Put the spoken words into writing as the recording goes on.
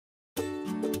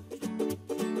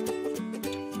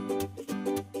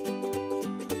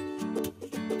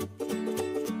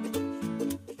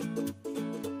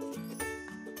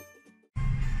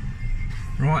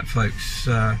Right folks,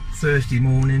 Thursday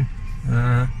morning,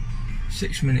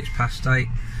 6 minutes past 8.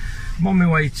 I'm on my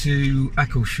way to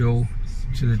Eccleshaw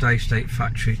to the Daystate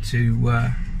factory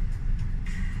to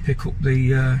pick up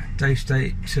the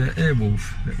Daystate Air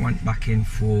Wolf that went back in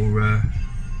for a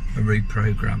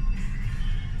reprogram.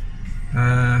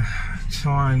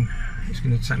 Time it's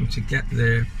going to take me to get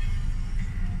there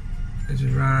is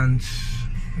around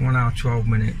 1 hour 12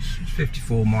 minutes. It's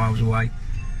 54 miles away.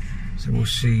 So we'll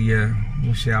see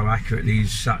how accurate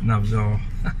these sat navs are.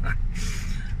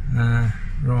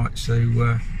 Right, so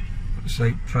let's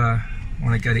hope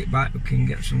when I get it back we can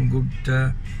get some good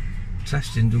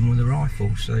testing done with the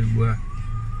rifle. So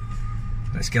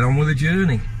let's get on with the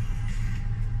journey.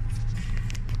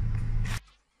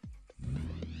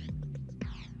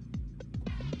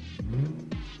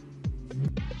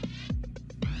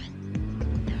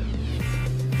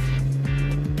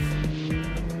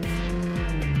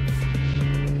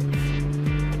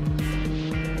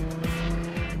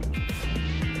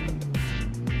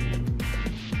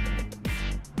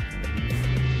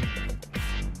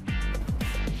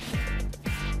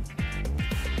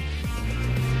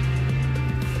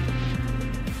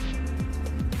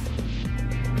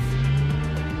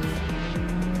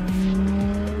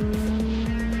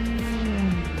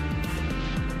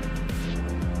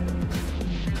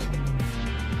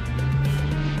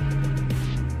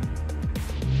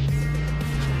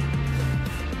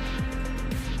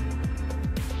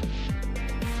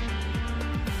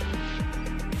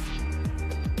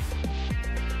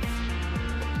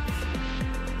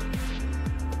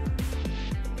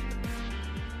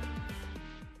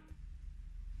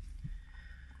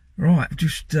 Right, I've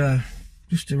just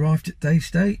arrived at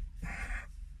Daystate.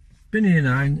 Been here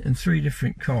now in 3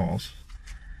 different cars,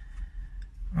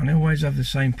 and I always have the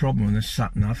same problem with the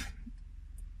sat nav.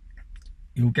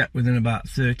 You'll get within about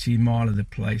 30 miles of the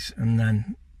place, and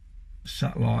then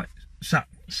sat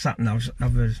navs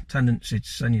have a tendency to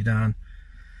send you down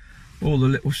all the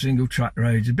little single track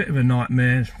roads. A bit of a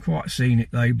nightmare, quite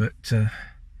scenic though, but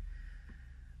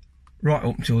right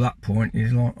up until that point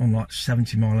is on like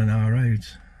 70-mile-an-hour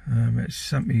roads. It's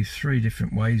sent me 3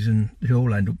 different ways and they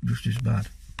all end up just as bad.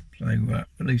 So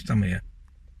at least I'm here.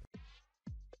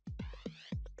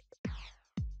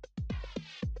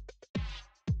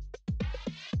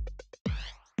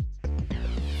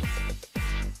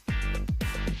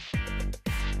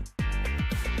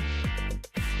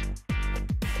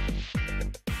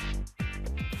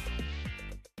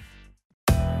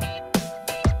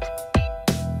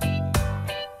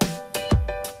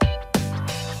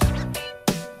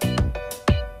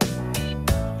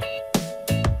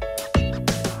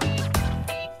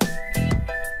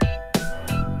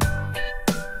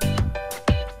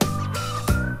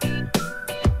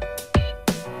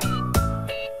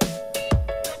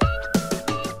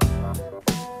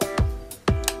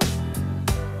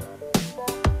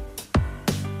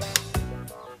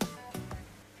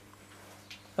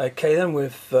 Okay then,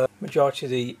 with majority of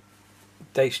the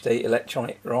Daystate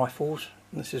electronic rifles,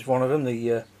 this is one of them,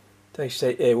 the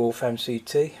Daystate Air Wolf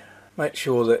MCT. Make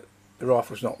sure that the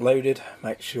rifle's not loaded,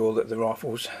 make sure that the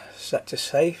rifle's set to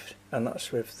safe, and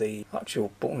that's with the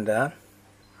actual button down.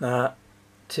 Now,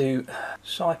 to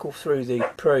cycle through the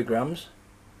programs,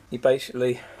 you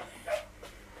basically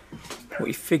put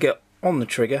your finger on the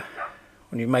trigger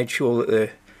when you've made sure that the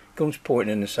gun's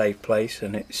pointing in the safe place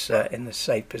and it's in the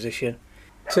safe position.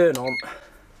 Turn on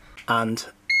and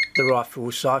the rifle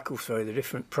will cycle through the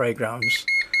different programs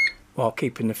while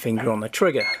keeping the finger on the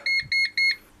trigger.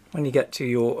 When you get to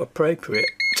your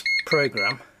appropriate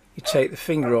program, you take the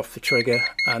finger off the trigger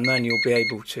and then you'll be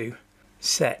able to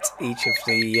set each of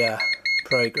the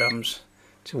programs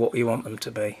to what you want them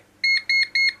to be.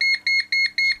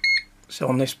 So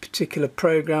on this particular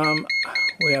program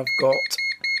we have got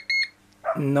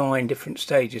 9 different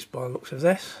stages by the looks of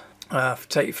this. If you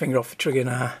take your finger off the trigger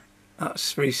now,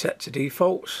 that's reset to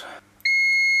defaults.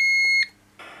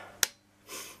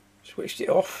 Switched it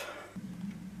off.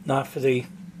 Now for the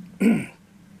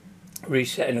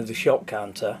resetting of the shot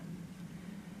counter,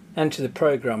 enter the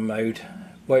program mode,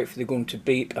 wait for the gun to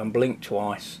beep and blink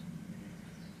twice,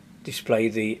 display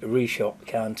the reshot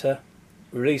counter,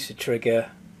 release the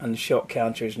trigger, and the shot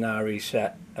counter is now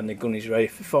reset and the gun is ready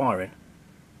for firing.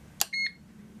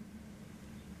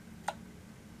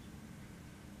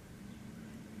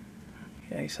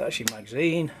 Okay, so that's your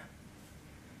magazine.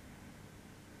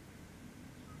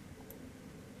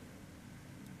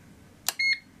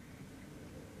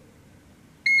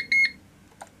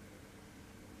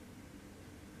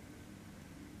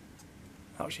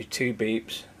 That was your 2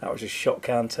 beeps, that was your shot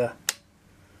counter.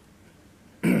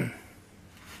 It's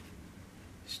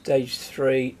Stage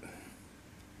 3,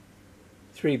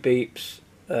 3 beeps,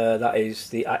 that is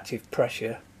the active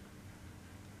pressure.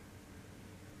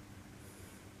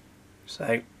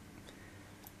 So,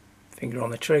 finger on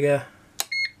the trigger,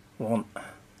 1,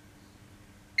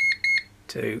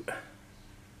 2,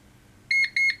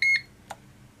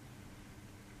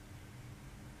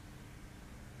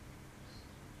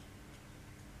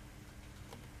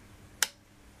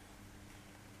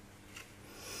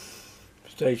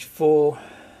 Stage 4,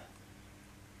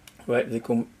 wait for the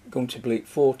gun to bleep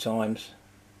 4 times,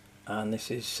 and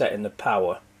this is setting the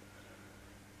power.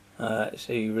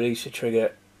 So you release the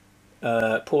trigger,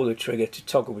 pull the trigger to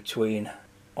toggle between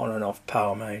on and off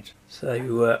power modes.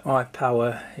 So eye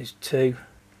power is 2.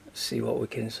 Let's see what we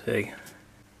can see.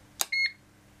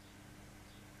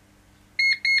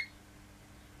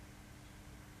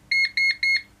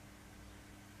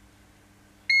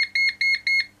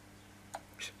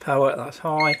 Power, that's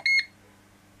high.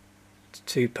 It's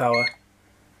 2 power,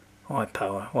 high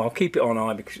power. Well, I'll keep it on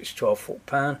high because it's 12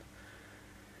 foot-pound.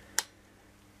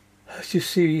 Let's just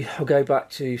see, I'll go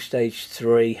back to stage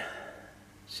 3,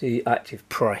 see active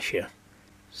pressure.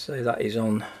 So that is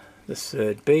on the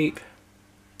 3rd beep.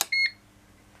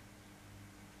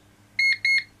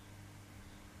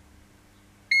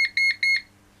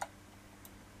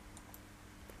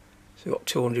 So we've got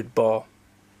 200 bar.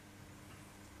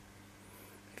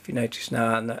 If you notice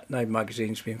now, no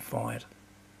magazine's been fired.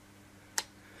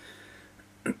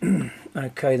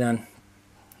 Okay then,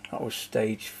 that was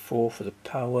stage 4 for the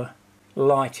power.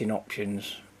 Lighting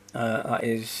options, that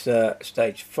is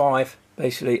stage 5.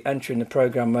 Basically entering the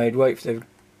program mode, wait for the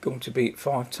gun to beep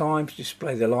 5 times,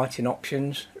 display the lighting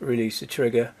options, release the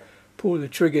trigger, pull the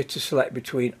trigger to select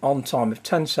between on time of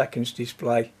 10 seconds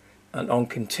display and on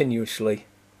continuously,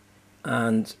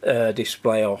 and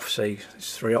display off. So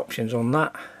there's 3 options on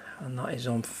that, and that is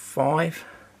on 5.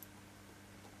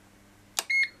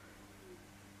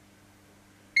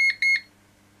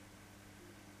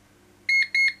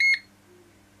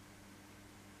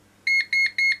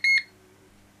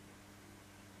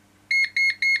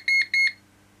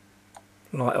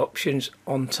 Light options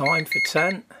on time for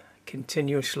 10,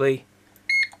 continuously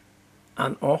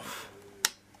and off.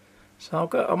 So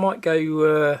I might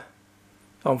go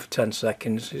on for 10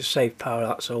 seconds, just save power,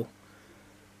 that's all.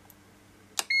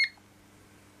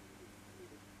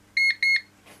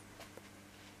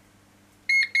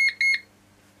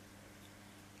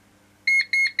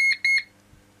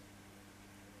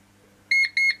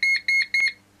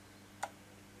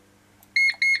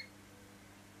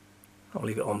 I'll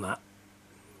leave it on that.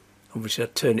 Obviously I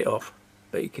turned it off,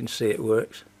 but you can see it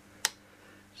works.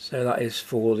 So that is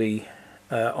for the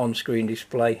on-screen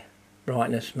display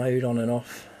brightness mode, on and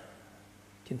off,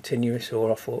 continuous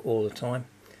or off all the time.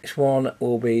 Next one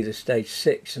will be the stage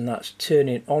 6, and that's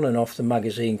turning on and off the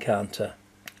magazine counter.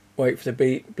 Wait for the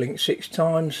beep, blink 6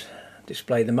 times,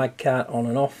 display the mag count on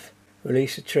and off,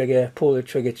 release the trigger, pull the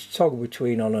trigger to toggle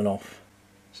between on and off.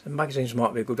 So magazines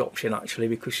might be a good option actually,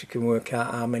 because you can work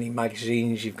out how many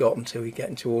magazines you've got until you're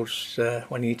getting towards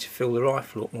when you need to fill the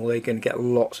rifle up. Well, they're going to get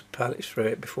lots of pellets through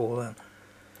it before then.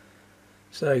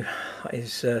 So that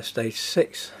is stage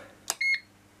 6.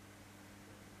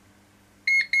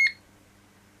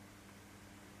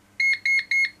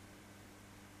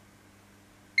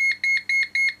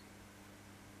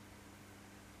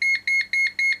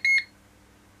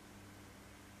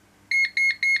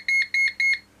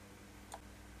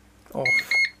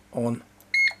 Off, on,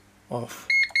 off,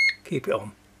 keep it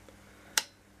on.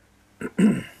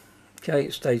 Okay,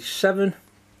 stage 7,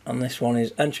 and this one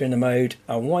is entering the mode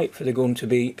and wait for the gun to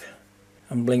beep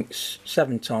and blinks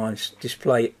 7 times,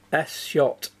 display S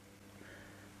shot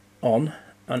on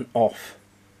and off.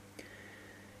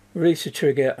 Release the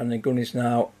trigger and the gun is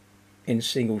now in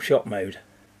single shot mode.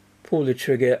 Pull the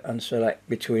trigger and select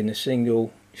between the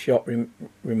single shot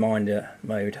reminder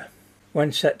mode.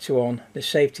 When set to on, the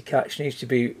safety catch needs to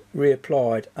be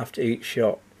reapplied after each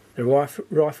shot. The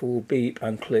rifle will beep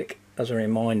and click as a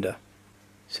reminder.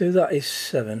 So that is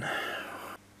 7.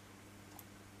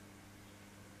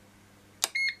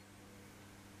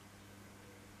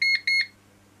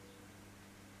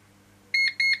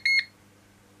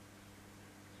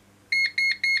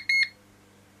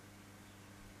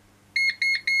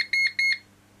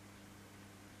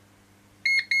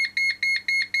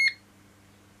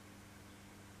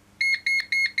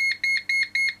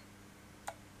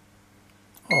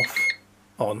 Off,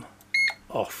 on,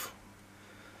 off.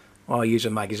 I use a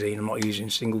magazine, I'm not using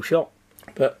single shot,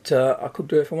 but I could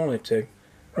do it if I wanted to.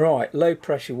 Right, low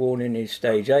pressure warning is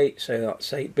stage 8, so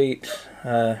that's 8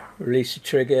 beeps. Release the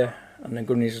trigger and the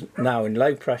gun is now in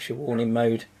low pressure warning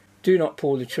mode. Do not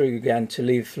pull the trigger again to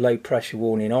leave low pressure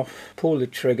warning off. Pull the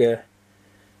trigger.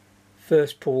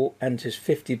 First pull enters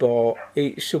 50 bar.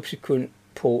 Each subsequent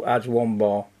pull adds 1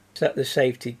 bar. Set the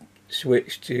safety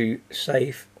switch to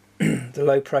safe. The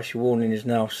low pressure warning is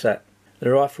now set.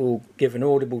 The rifle will give an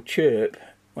audible chirp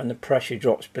when the pressure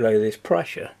drops below this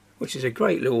pressure, which is a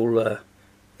great little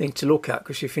thing to look at,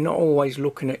 because if you're not always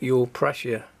looking at your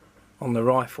pressure on the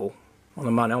rifle, on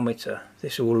the manometer,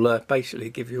 this will basically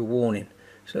give you a warning.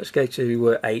 So let's go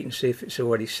to 8 and see if it's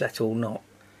already set or not.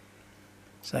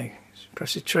 So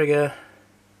press the trigger.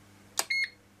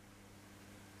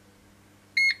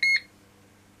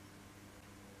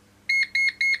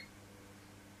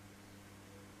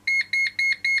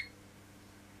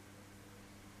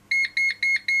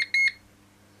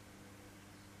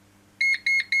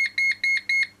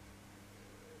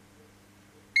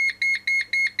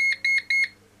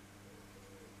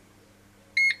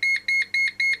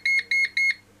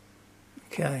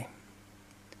 Okay,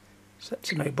 set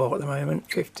to no bar at the moment.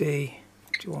 50,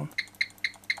 51.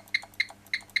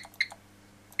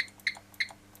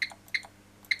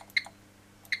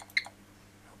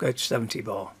 I'll go to 70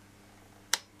 bar.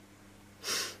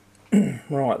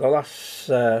 Right, the last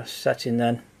setting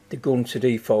then, the gun to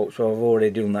default, so I've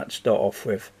already done that to start off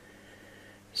with.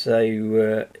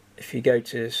 So if you go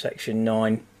to section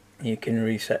 9, you can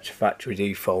reset to factory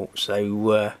default,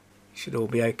 so it should all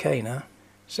be okay now.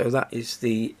 So that is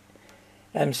the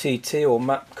MCT, or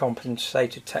map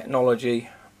compensated technology,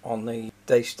 on the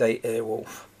Daystate Air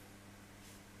Wolf.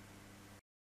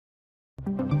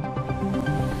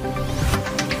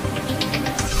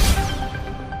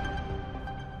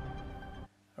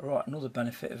 Alright, another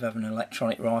benefit of having an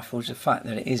electronic rifle is the fact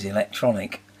that it is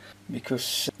electronic,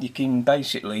 because you can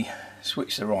basically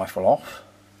switch the rifle off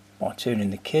by turning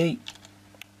the key.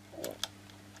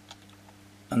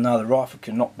 And now the rifle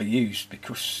cannot be used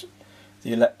because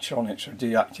the electronics are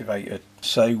deactivated.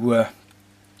 So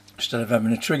instead of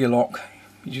having a trigger lock,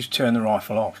 you just turn the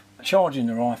rifle off. Charging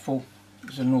the rifle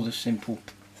is another simple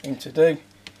thing to do.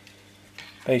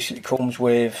 Basically comes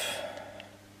with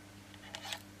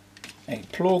a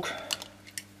plug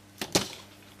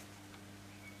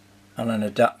and an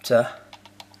adapter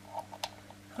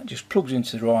that just plugs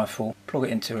into the rifle. Plug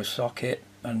it into a socket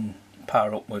and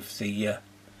power up with the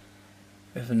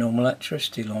normal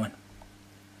electricity line.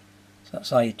 So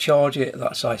that's how you charge it,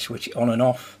 that's how you switch it on and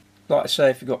off. Like I say,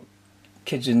 if you've got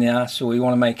kids in the house or you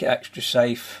want to make it extra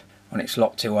safe when it's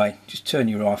locked away, just turn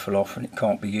your rifle off and it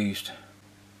can't be used.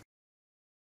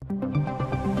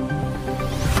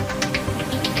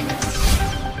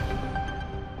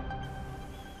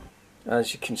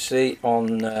 As you can see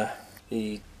on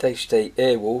the Daystate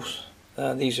Air Wolves,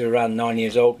 these are around 9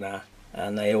 years old now,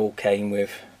 and they all came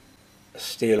with a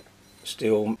steel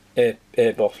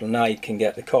air bottle. Now you can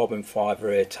get the carbon fibre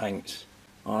air tanks.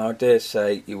 I dare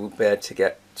say you will be able to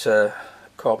get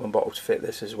carbon bottle to fit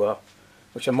this as well,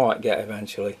 which I might get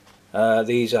eventually.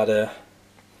 These had a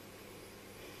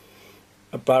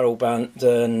barrel band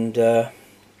and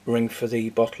ring for the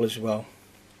bottle as well.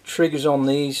 Triggers on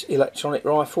these electronic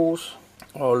rifles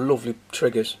are lovely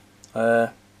triggers. They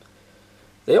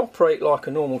operate like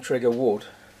a normal trigger would,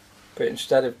 but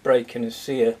instead of breaking a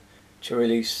sear to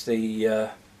release the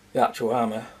actual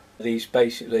hammer, these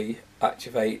basically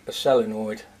activate a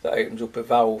solenoid that opens up a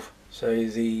valve. So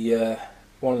the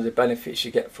one of the benefits you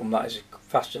get from that is a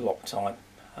faster lock time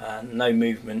and no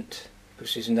movement,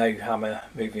 because there's no hammer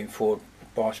moving forward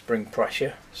by spring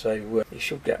pressure. So you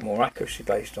should get more accuracy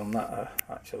based on that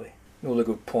actually. Another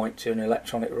good point to an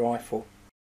electronic rifle.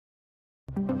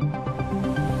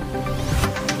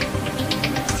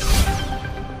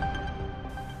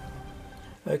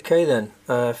 Okay then,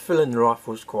 filling the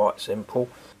rifle is quite simple.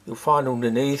 You'll find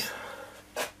underneath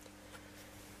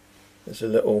there's a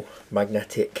little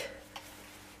magnetic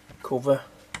cover.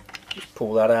 Just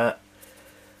pull that out,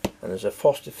 and there's a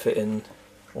Foster fitting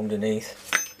underneath,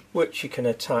 which you can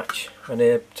attach an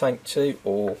air tank to,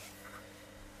 or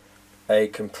a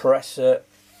compressor,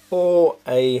 or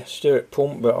a stirrup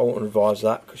pump, but I won't advise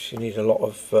that because you need a lot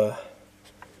of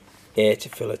air to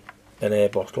fill an air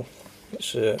bottle.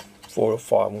 It's 400 or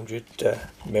 500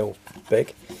 ml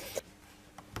big.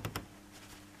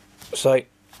 So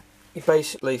you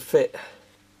basically fit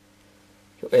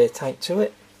your air tank to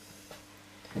it.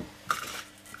 I'm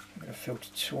going to fill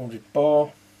to 200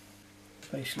 bar.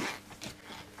 Basically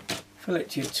fill it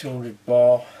to your 200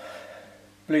 bar,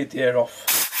 bleed the air off,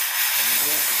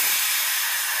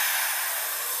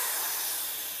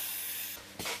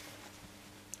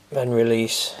 then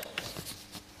release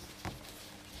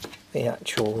the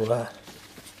actual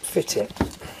fitting.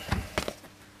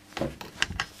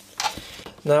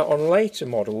 Now on later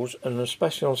models, and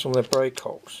especially on some of the brake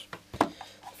holes, the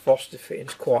Foster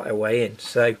fitting's quite a way in,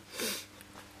 so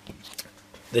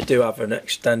they do have an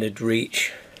extended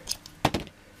reach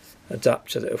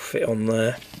adapter that will fit on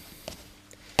there,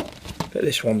 but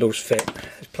this one does fit.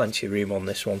 There's plenty of room on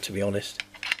this one, to be honest,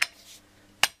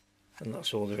 and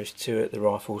that's all there is to it. The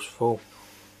rifle's full.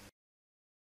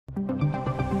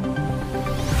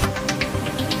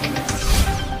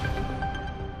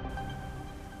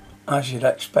 As you'd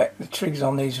expect, the triggers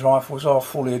on these rifles are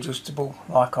fully adjustable,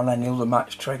 like on any other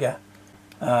match trigger.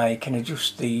 You can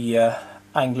adjust the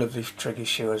angle of the trigger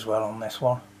shoe as well on this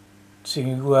one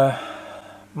to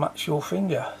match your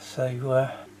finger. So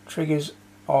triggers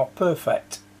are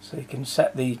perfect. So you can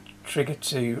set the trigger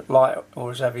to light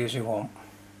or as heavy as you want.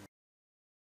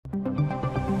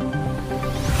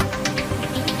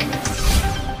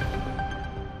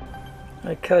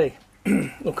 Okay,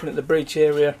 looking at the breech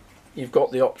area, you've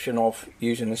got the option of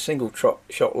using a single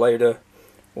shot loader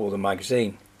or the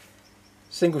magazine.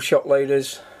 Single shot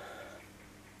loaders,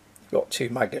 you've got two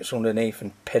magnets underneath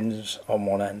and pins on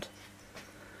one end.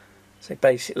 So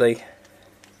basically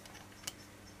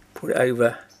put it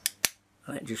over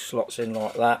and it just slots in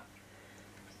like that.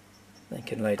 Then you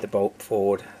can load the bolt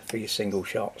forward for your single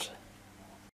shots.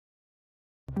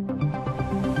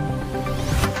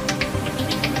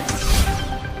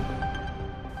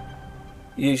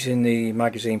 Using the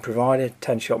magazine provided,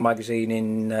 10-shot magazine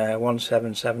in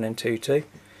 177 and 22.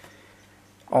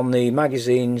 On the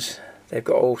magazines, they've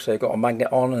also got a magnet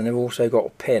on, and they've also got a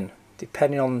pin.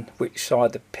 Depending on which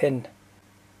side the pin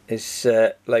is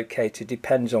located,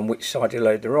 depends on which side you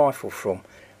load the rifle from.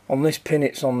 On this pin,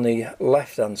 it's on the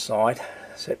left-hand side,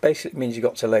 so it basically means you've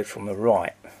got to load from the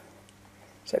right.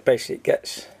 So it basically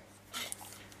gets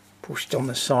pushed on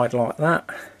the side like that.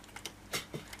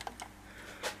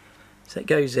 So it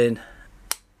goes in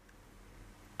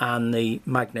and the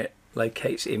magnet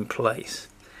locates in place,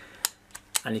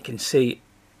 and you can see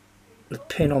the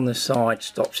pin on the side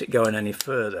stops it going any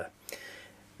further.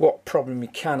 What problem you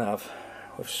can have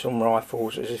with some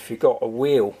rifles is if you've got a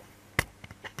wheel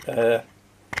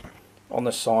on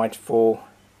the side for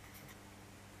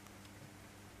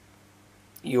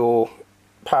your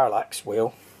parallax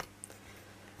wheel,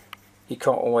 you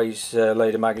can't always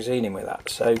load a magazine in with that.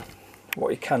 So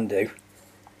what you can do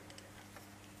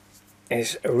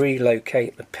is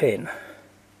relocate the pin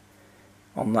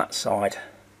on that side,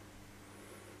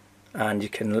 and you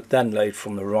can then load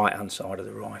from the right hand side of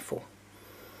the rifle.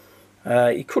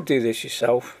 You could do this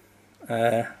yourself.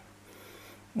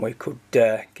 We could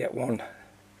get one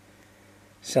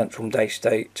sent from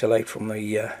Daystate to load from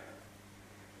the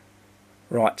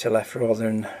right to left rather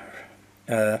than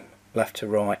left to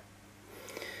right.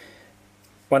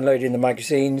 When loading the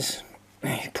magazines,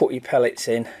 you put your pellets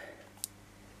in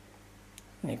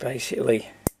and you basically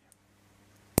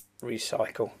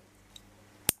recycle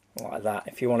like that.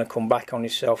 If you want to come back on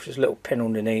yourself, there's a little pin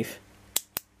underneath,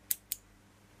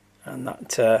 and that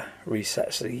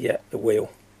resets the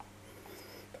wheel.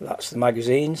 But that's the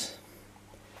magazines,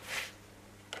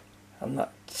 and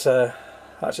that's the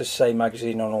same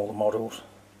magazine on all the models,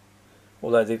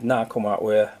 although they've now come out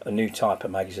with a new type of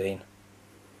magazine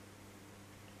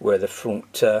where the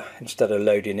front, instead of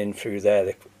loading in through there,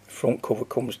 the front cover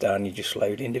comes down, you just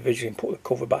load individually and put the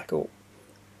cover back up.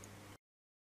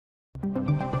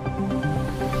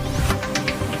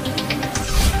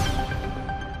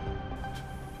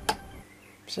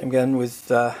 Same again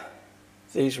with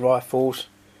these rifles.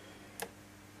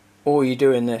 All you're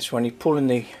doing this, when you're pulling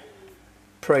the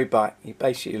probe back, you're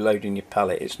basically loading your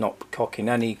pellet. It's not cocking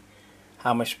any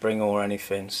hammer spring or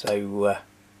anything, so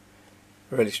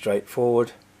really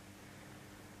straightforward.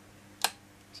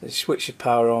 So you switch the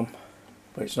power on,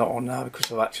 but it's not on now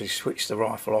because I've actually switched the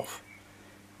rifle off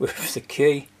with the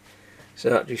key.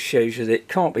 So that just shows you that it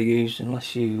can't be used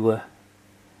unless you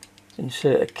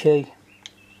insert a key.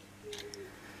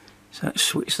 So let's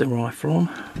switch the rifle on.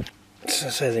 So I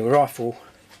say the rifle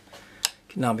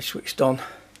can now be switched on.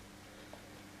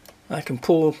 I can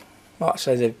pull, like I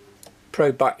say, the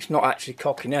probe back's not actually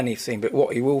cocking anything, but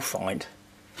what you will find,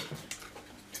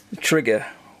 the trigger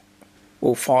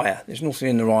will fire. There's nothing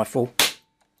in the rifle,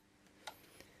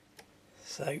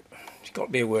 so you've got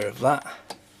to be aware of that.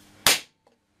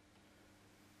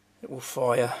 It will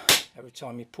fire every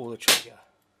time you pull the trigger,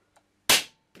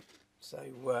 so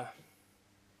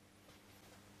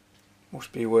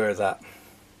must be aware of that.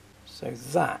 So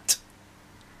that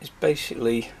is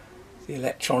basically the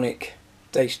electronic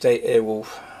Daystate Air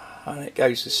Wolf, and it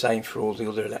goes the same for all the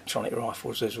other electronic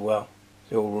rifles as well.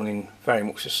 They're all running very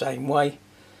much the same way.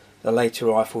 The later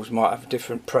rifles might have a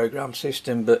different program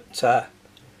system, but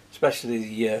especially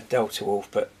the Delta Wolf,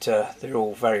 but they're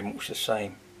all very much the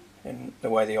same in the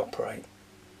way they operate.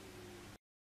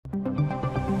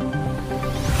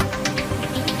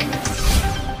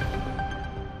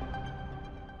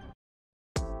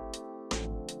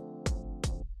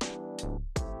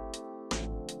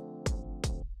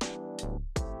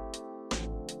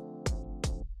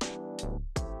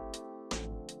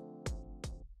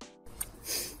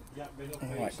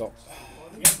 Alright, got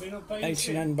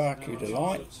H&N Barracuda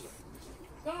Light,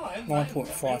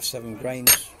 9.57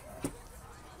 grains.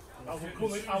 Got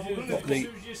the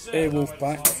Air Wolf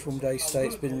back from Daystate,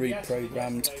 it's been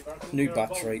reprogrammed, new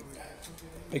battery.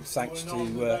 Big thanks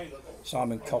to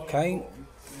Simon Cockayne,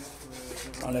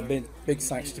 and a big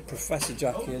thanks to Professor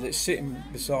Jack here that's sitting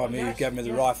beside me, who gave me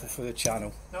the rifle for the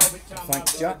channel.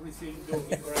 Thanks, Jack.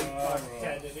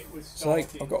 So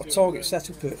I've got a target set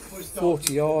up at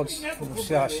 40 yards, and we'll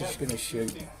see how she's going to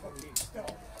shoot.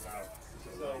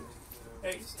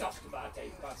 It stopped about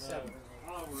 7:08.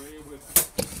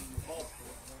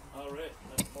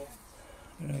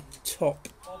 Top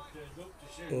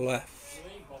left.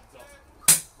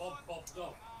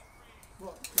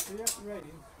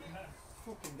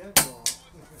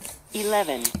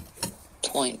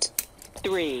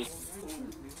 11.3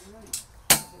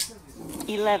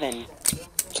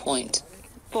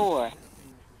 11.4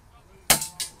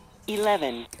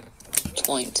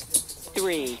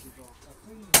 11.3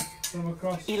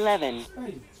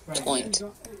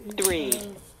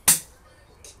 11.3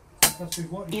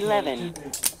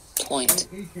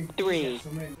 11.3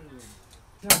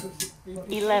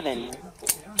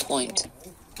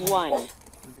 11.1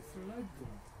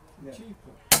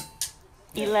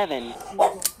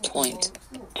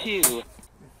 11.2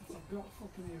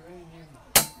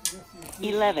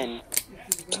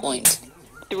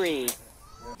 11.3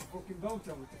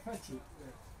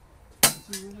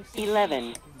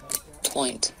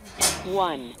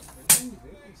 11.1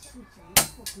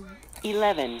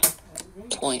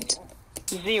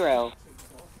 11.0. I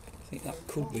think that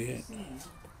could be it.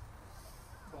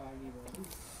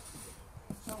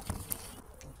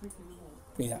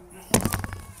 Yeah.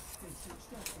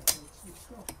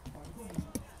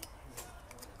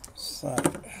 So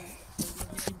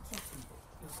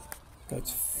go to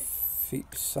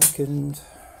feet per second.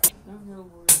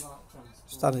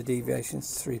 Standard deviation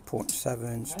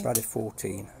 3.7, spread of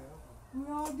 14.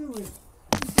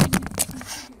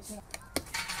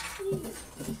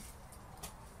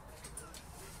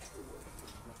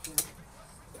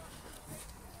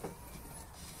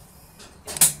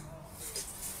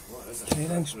 Okay,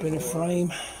 then spin a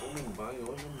frame.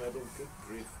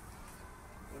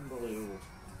 Unbelievable.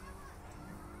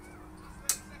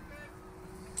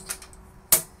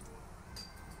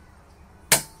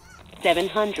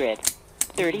 $735.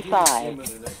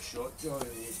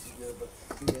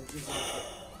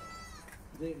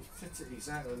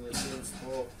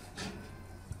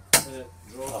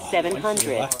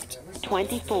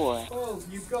 $724. Oh,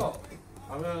 you've got.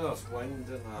 I mean, that's wind and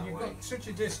that. You've got such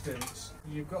a distance.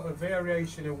 You've got a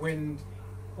variation of wind.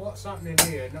 What's happening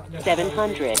here? Not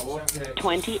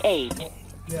 728.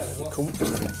 Yeah,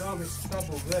 time it's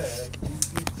trouble there,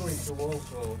 you're going to wall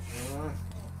close.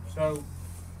 So,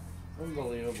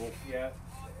 unbelievable. Yeah.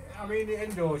 I mean, the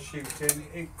indoor shooting,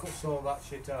 it cuts all that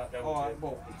shit out, don't it?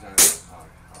 Well, exactly.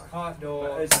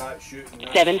 Outdoor.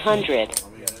 726.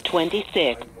 You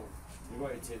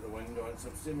want to take the window, and so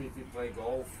same if you play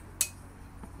golf.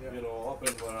 Yeah. You know, up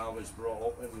in where I was brought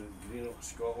up in Greenock,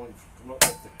 Scotland, come up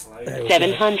with the clay.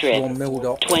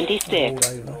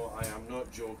 726. No, I am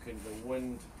not joking. The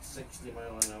wind, 60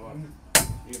 miles an hour.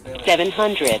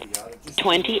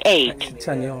 728.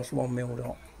 10 yards, 1 mil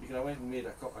dot. You could have went and made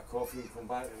a cup of coffee and come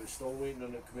back and it was still waiting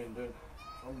on it coming down.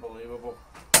 Unbelievable.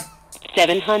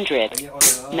 719. I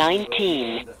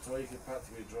tell you could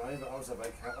practically drive it. I was a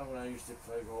big hitter when I used to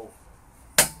play golf.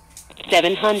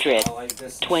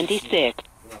 726.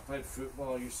 When I played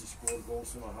football, I used to score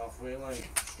goals from a halfway line,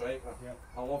 striker.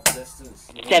 I love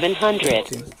distance.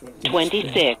 726. I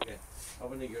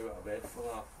wouldn't go out of bed for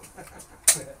that.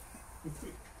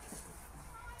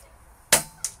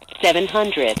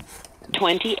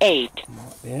 728.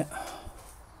 Might be it.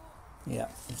 Yeah.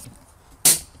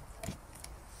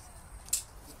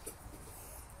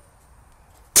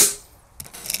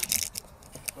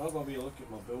 I'll have a look at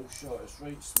my bill shot. It's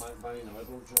right smack bang in the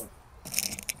middle, John.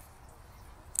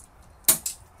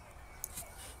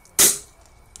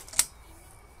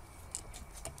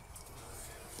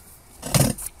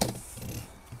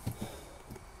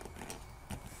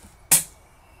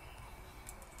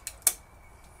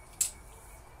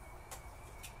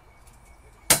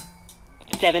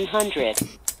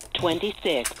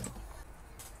 26.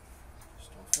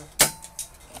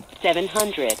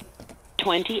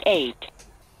 728.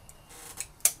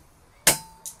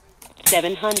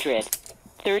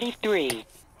 733.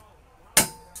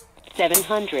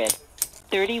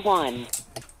 731.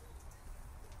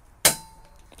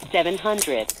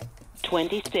 726.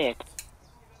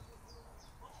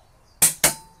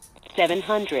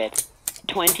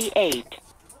 728.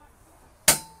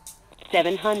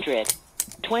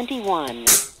 721.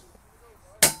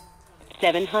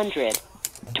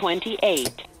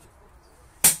 728.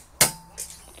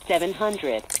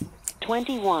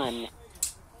 721.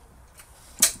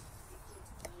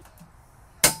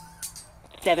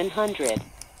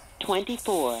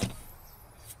 724.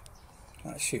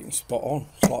 That's shooting spot on.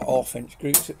 It's like half-inch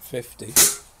groups at 50. Good,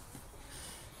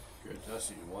 that's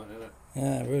what you want, isn't it?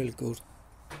 Yeah, really good.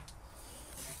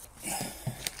 I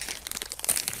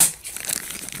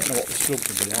don't know what the slugs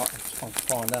will be like. I'll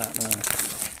find out now.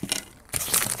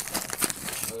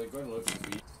 Well, they're going to look for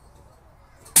me.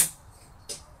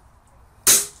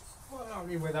 What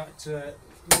happened with that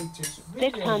latest video?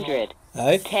 600.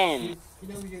 Hey? 10. You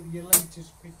know your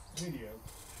latest video?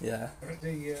 Yeah.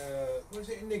 The, was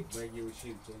it Enigma you were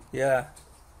shooting? Yeah.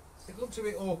 It looks a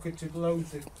bit awkward to load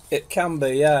the... It can be,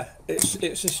 yeah. It's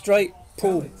a straight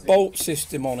pull bolt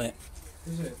system on it.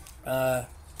 Is it? Yeah.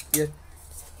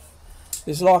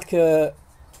 There's like a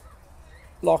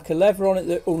lever on it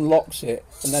that unlocks it,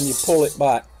 and then you pull it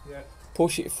back, Yeah.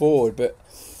 push it forward. But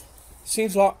it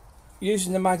seems like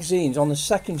using the magazines on the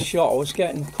second shot, I was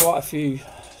getting quite a few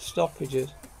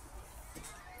stoppages.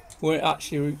 Weren't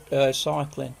actually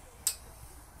cycling.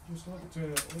 Just looked,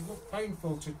 it looked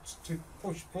painful to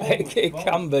push forward. It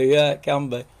can be, yeah, it can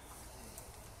be.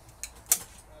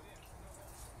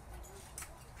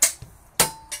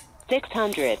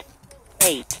 $600.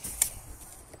 8.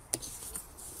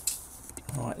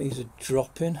 Right, these are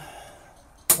dropping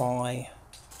by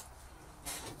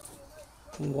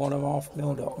 1.5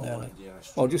 mil dot nearly.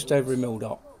 Well, just over a mil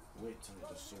dot. Wait till it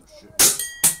does some shit.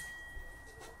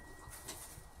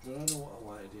 Do you know what I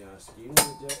wanted to ask you? You know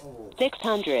the Delta Wolf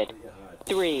 600. that you had?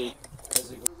 3.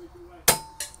 Is it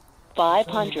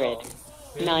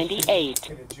 598. going to right,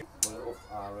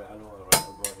 I know right,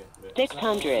 I've got it.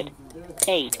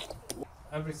 608.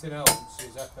 Everything else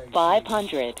is FAC.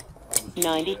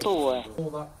 594. All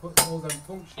them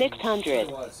functions. 600.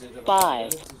 So what, say the-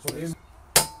 5. So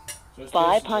it's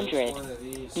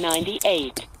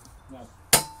 598.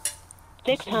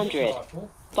 600.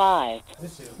 5. I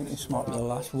think this might be the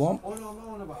last one. Oh no,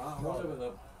 no, about that. What about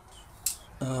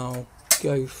the I'll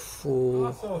go I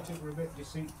for thought it were a bit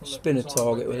deceitful. spinner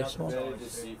target with this one. very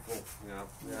deceitful? Yeah,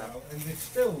 yeah. And it's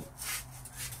still...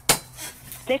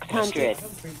 600.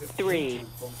 3.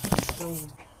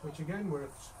 Which again were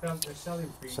a selling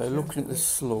feature. So looking at the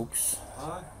slugs,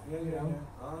 Ah, yeah, yeah, yeah.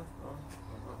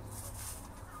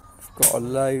 I've got a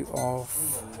low of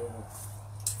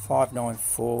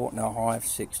 594 and a high of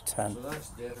 610. So that's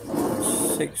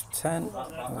definitely 610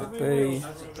 would be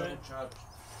that's a triple charge.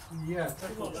 Yeah,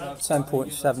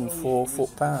 10.74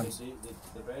 foot-pounds. The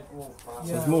red wolf pass.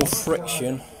 There's more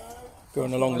friction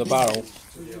going along the barrel.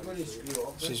 So you're going to screw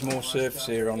up This is more surface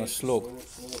area on a slug,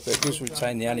 but it does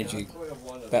retain the energy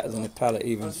better than a pellet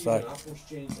even so. apples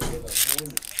changed the way they're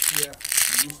flown. Yeah.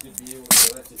 You used to be able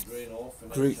to let it drain off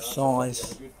and Group then charge size. it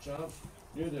with a good charge.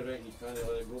 Now they reckon you can't let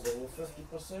it go below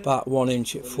 50%. About 1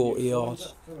 inch at 40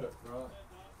 yards. Right.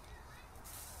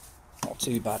 Not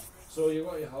too bad So you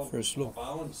got to have for a slug.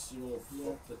 balance, you know,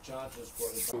 up the charge has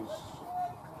got to balance.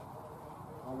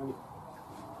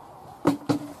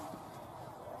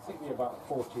 I think you're about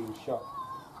 14 shot.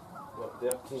 What,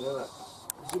 13 isn't it?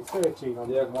 Is it 13 on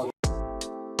the one?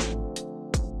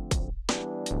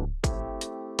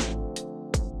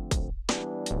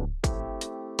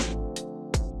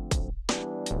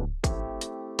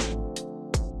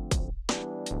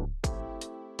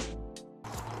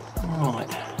 Right,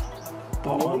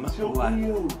 bottom left,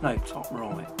 no, top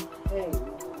right.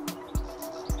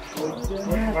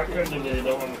 Back under there,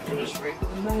 don't want to put a straight.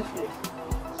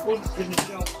 One finish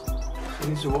up. So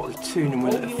these are what we're tuning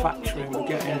with at the factory, and we're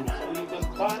getting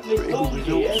pretty good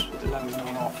results with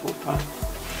 11.5 foot-pound.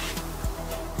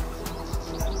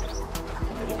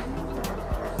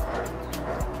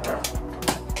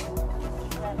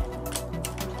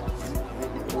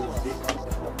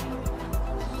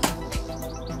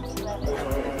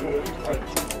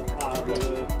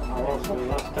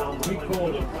 We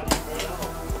call them.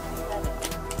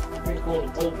 We call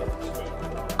them bulldogs.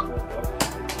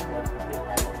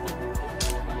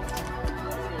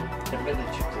 The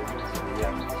miniature thing.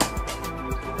 Yeah.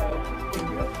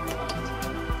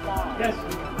 Yes.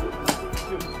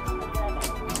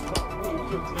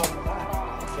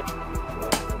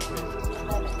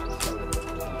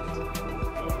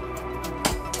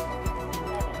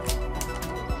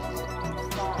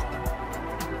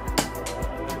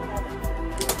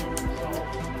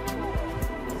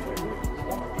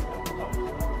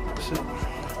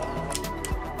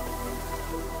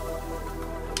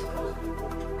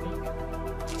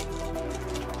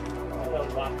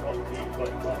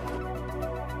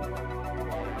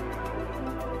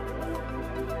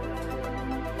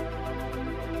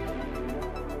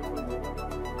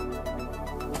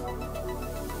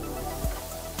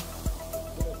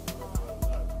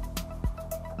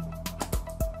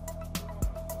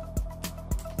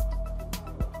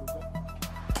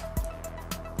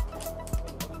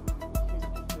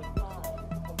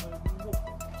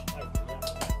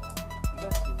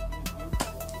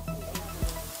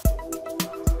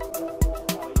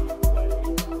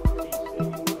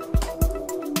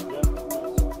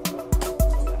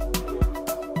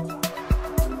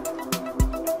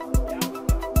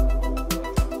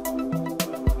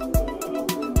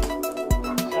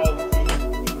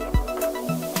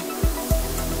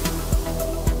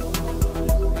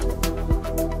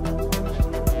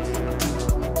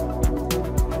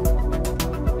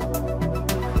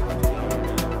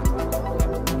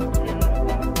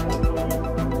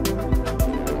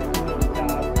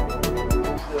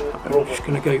 I'm just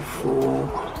going to go for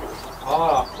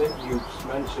I think you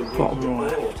mentioned bottom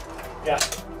left Yeah.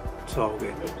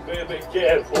 target. Be a bit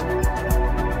careful.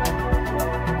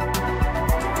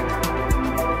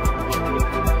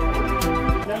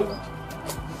 No,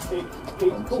 it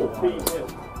could be ill.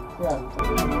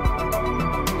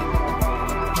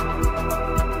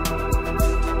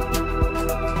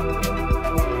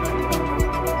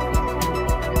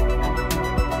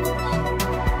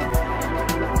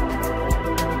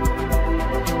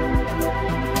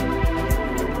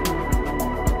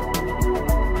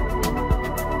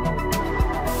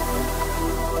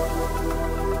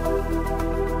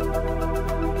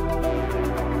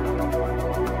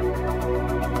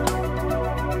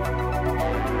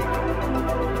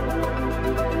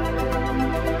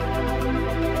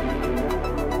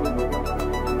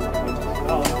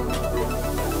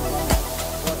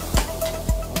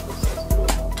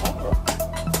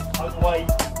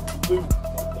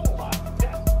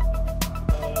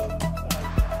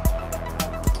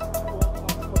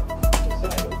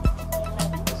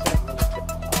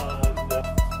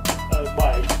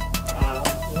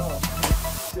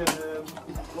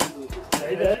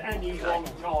 Any long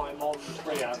time on the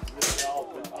freehand, there's half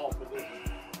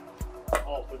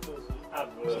a dozen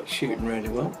adverts. Shooting really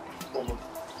well.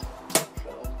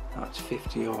 That's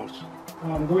 50 yards.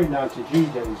 I'm going now to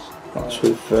G-Days. That's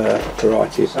with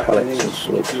variety of pellets and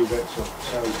slugs. So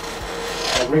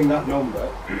I'll ring that number,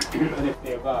 and if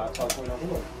they're back, I'll go and have a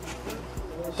look.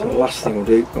 So the last thing we'll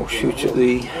do, we'll shoot at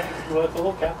the Worth a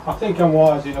look at. I think I'm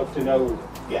wise enough to know.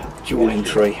 Yeah. dueling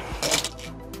tree.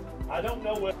 I don't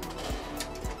know where.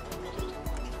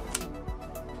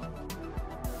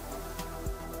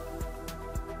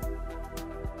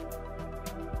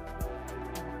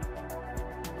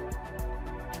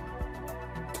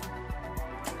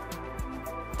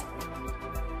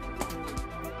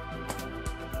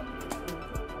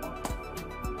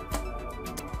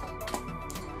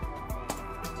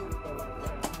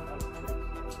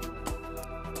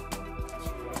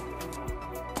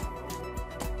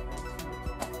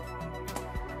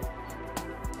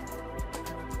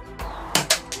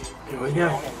 Here we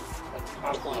go.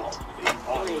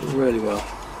 Really well.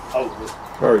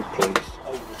 Very pleased.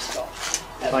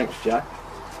 Thanks, Jack.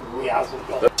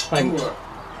 Thanks.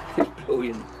 It's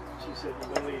brilliant.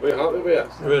 We're happy with it.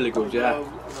 Really good, yeah.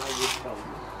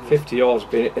 50 yards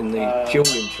been in the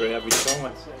dueling tree every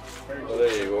time. Well,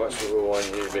 there you go, that's what we want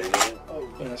you to be doing.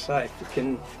 And I say, if you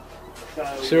can,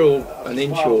 they're all an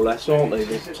inch or less, aren't they?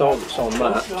 The target's on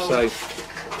that, so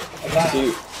if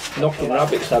you knocking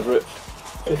rabbits over at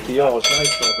 50 yards, no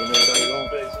problem all day long.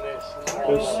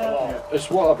 It's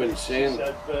what I've been saying.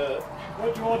 The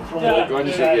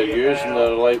guns that you're using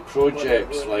are like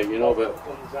projects, like, you know, but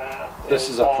this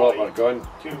is a proper gun.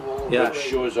 Yeah. It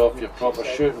shows off your proper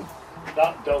shooting.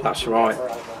 That's right.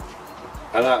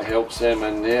 And that helps them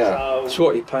in there. It's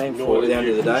what you're paying for at the end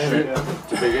of the day, isn't it?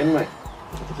 To begin with.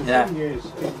 Yeah.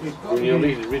 When you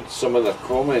read some of the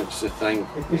comments, you think,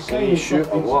 can you shoot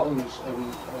or what?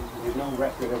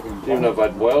 Even I've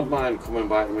had Wildman coming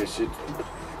back to me and said,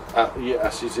 I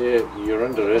said, hey, you're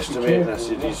underestimating. I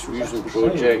said, he's using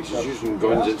projects, he's using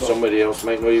guns that somebody else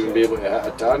might not even be able to hit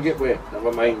a target with.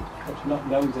 Never mind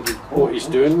what he's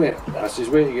doing with it. I says,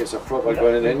 wait, he gets a proper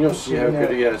gun and then you'll see how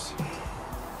good he is.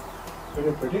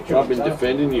 I've been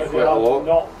defending you quite a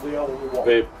lot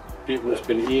by people that's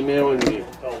been emailing me,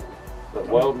 that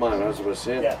Wildman, as I was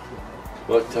saying.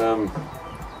 But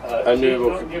I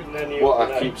knew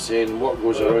what I keep saying, what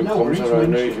goes around comes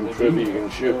around. Now you can prove it, you can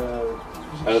shoot.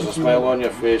 And there's a smile on your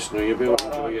face now, you'll be able to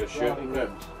enjoy your shooting now.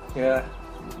 Yeah.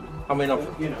 I mean,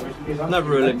 I've never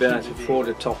really been able to afford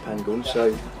a top end gun,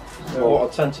 so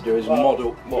what I tend to do is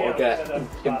model what I get and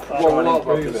try and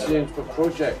improve it. For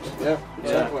projects, yeah,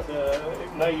 exactly.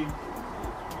 Yeah.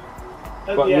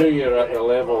 But now you're at the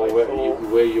level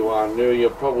where you are now, you're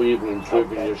probably even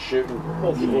improving your shooting.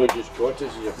 You've only just got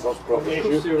this as your first proper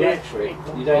Because shoot. they're electric,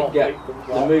 you don't get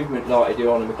the movement like you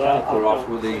do on a mechanical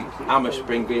rifle with the hammer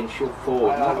spring being shoved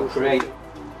forward, and that will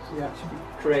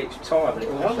creates time and it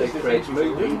also creates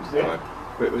movement.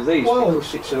 But with these,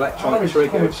 because it's electronic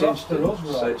trigger, it's instant,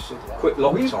 so it's a quick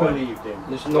lock time.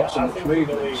 There's not so much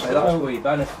movement, so that's where you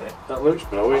benefit. That looks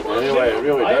brilliant anyway, it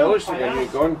really does. It looks like a new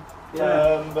gun.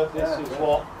 But this is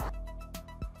what.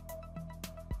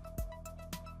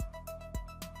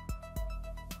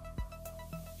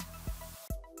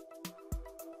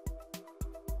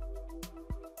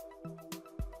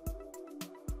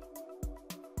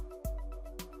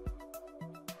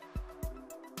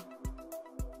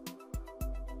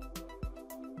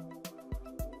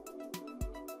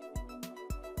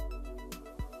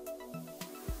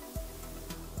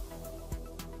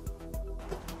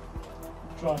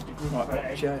 Trying to group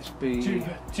Right, just be 2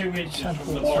 inches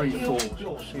from the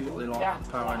 10.34, see what they like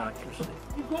for power and accuracy.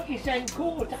 You've got your same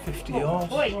cord. 50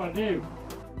 yards. What do I do?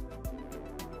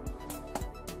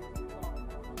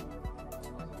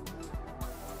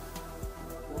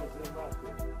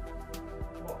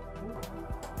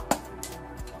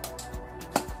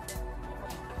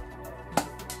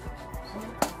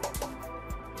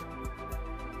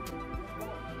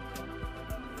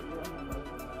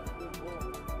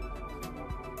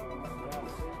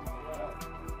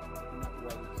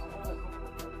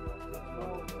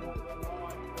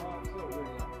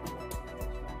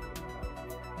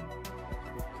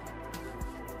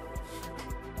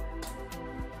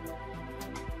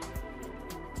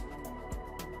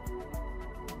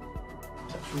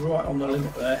 Right on the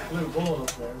limit there. Blue ball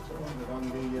up there, so on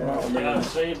the Right on the Yeah, I've limit.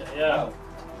 seen it, yeah.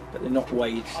 But they're not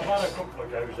weighed. I've had a couple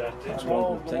of goes at it. That's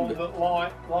one good thing, One but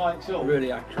that lights up.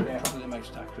 really accurate, probably the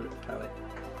most accurate pellet.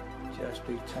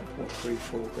 GSB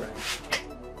 10.34 grams.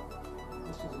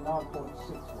 This is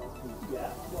 9.6.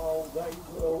 Yeah, well, they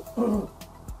will.